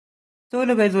So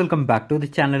hello guys, welcome back to the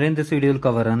channel. In this video we'll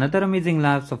cover another amazing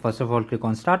lab. So first of all, click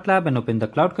on Start Lab and open the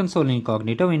Cloud Console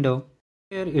incognito window.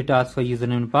 Here it asks for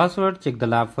username and password. Check the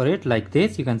lab for it like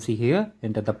this. You can see here,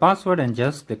 enter the password and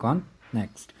just click on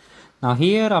Next. Now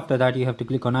here after that you have to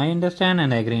click on I understand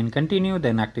and agree and continue,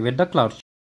 then activate the cloud.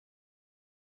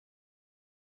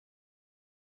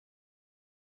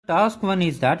 Task 1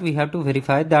 is that we have to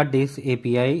verify that this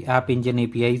API, App Engine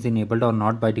API is enabled or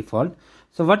not by default.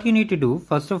 So what you need to do,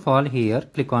 first of all here,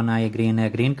 click on I agree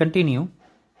and continue.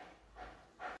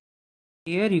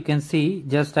 Here you can see,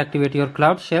 just activate your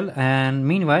Cloud Shell and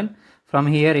meanwhile from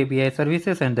here API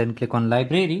services and then click on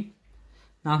library.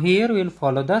 Now here we will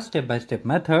follow the step-by-step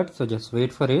method, so just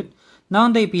wait for it. Now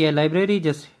in the API library,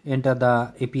 just enter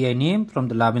the API name from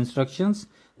the lab instructions,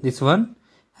 this one,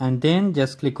 and then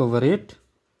just click over it.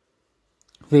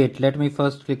 Wait, let me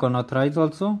first click on authorize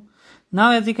also.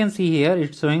 Now as you can see here,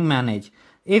 it's showing manage.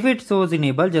 If it shows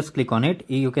enable, just click on it.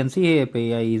 You can see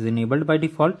API is enabled by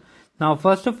default. Now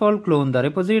first of all, clone the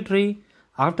repository.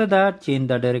 After that, change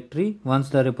the directory. Once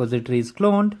the repository is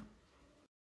cloned,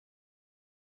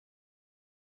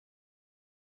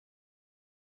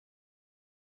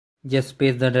 just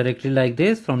paste the directory like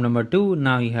this from number 2.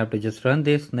 Now you have to just run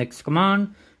this next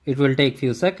command. It will take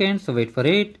few seconds, so wait for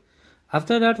it.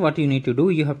 After that, what you need to do,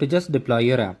 you have to just deploy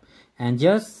your app and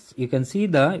just you can see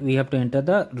we have to enter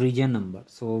the region number.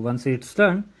 So once it's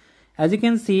done, as you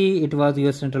can see, it was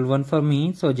US Central 1 for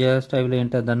me. So just I will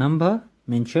enter the number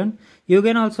mentioned. You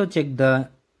can also check the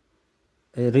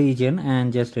region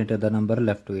and just enter the number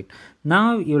left to it.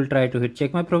 Now you will try to hit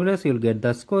check my progress. You will get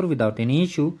the score without any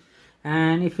issue.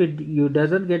 And if you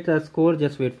doesn't get the score,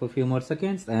 just wait for a few more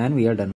seconds and we are done.